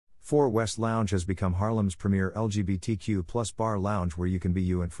4 West Lounge has become Harlem's premier LGBTQ+ bar lounge where you can be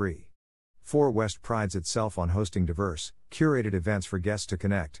you and free. 4 West prides itself on hosting diverse, curated events for guests to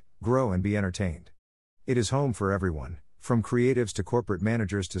connect, grow and be entertained. It is home for everyone, from creatives to corporate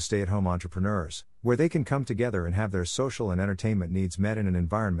managers to stay-at-home entrepreneurs, where they can come together and have their social and entertainment needs met in an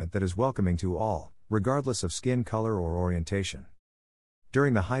environment that is welcoming to all, regardless of skin color or orientation.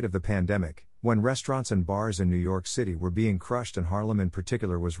 During the height of the pandemic, when restaurants and bars in New York City were being crushed and Harlem in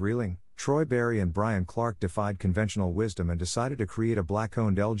particular was reeling, Troy Berry and Brian Clark defied conventional wisdom and decided to create a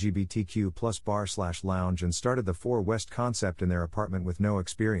black-owned LGBTQ+ bar/lounge and started the 4 West concept in their apartment with no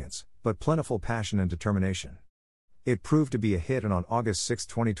experience, but plentiful passion and determination. It proved to be a hit, and on August 6,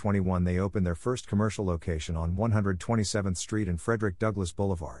 2021 they opened their first commercial location on 127th Street and Frederick Douglass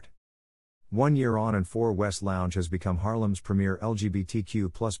Boulevard. 1 year on, and 4 West Lounge has become Harlem's premier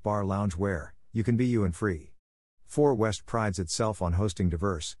LGBTQ+ bar lounge where you can be you and free. 4 West prides itself on hosting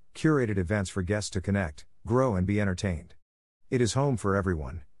diverse, curated events for guests to connect, grow and be entertained. It is home for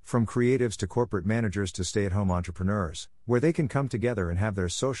everyone, from creatives to corporate managers to stay-at-home entrepreneurs, where they can come together and have their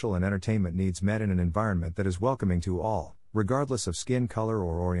social and entertainment needs met in an environment that is welcoming to all, regardless of skin color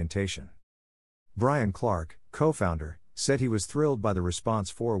or orientation. Brian Clark, co-founder, said he was thrilled by the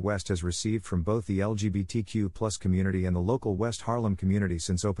response 4 West has received from both the LGBTQ+ community and the local West Harlem community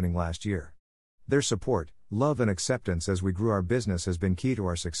since opening last year. Their support, love and acceptance as we grew our business has been key to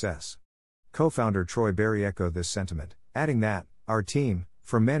our success. Co-founder Troy Berry echoed this sentiment, adding that, our team,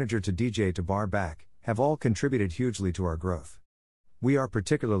 from manager to DJ to bar back, have all contributed hugely to our growth. We are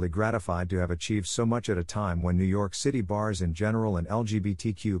particularly gratified to have achieved so much at a time when New York City bars in general and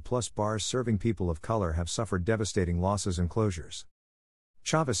LGBTQ+ bars serving people of color have suffered devastating losses and closures.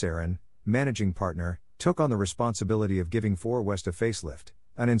 Chavis Aaron, managing partner, took on the responsibility of giving 4 West a facelift,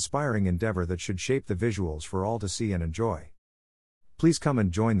 an inspiring endeavor that should shape the visuals for all to see and enjoy. Please come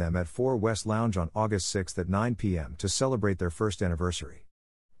and join them at 4 West Lounge on August 6 at 9 p.m. to celebrate their first anniversary.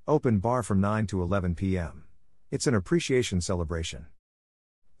 Open bar from 9 to 11 p.m. It's an appreciation celebration.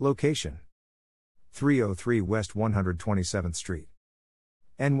 Location: 303 West 127th Street,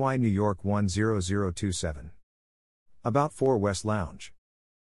 NY, New York 10027. About 4 West Lounge.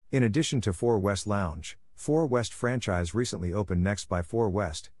 In addition to 4 West Lounge, 4 West franchise recently opened next by 4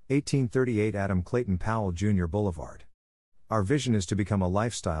 West, 1838 Adam Clayton Powell Jr. Boulevard. Our vision is to become a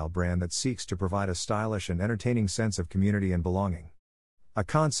lifestyle brand that seeks to provide a stylish and entertaining sense of community and belonging. A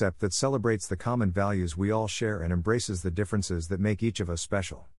concept that celebrates the common values we all share and embraces the differences that make each of us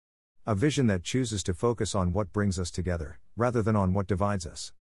special. A vision that chooses to focus on what brings us together, rather than on what divides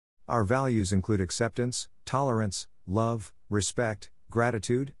us. Our values include acceptance, tolerance, love, respect,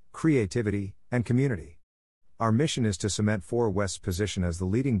 gratitude, creativity, and community. Our mission is to cement 4 West's position as the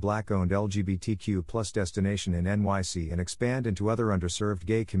leading black-owned LGBTQ+ destination in NYC and expand into other underserved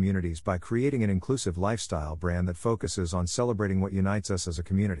gay communities by creating an inclusive lifestyle brand that focuses on celebrating what unites us as a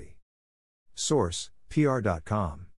community. Source: PR.com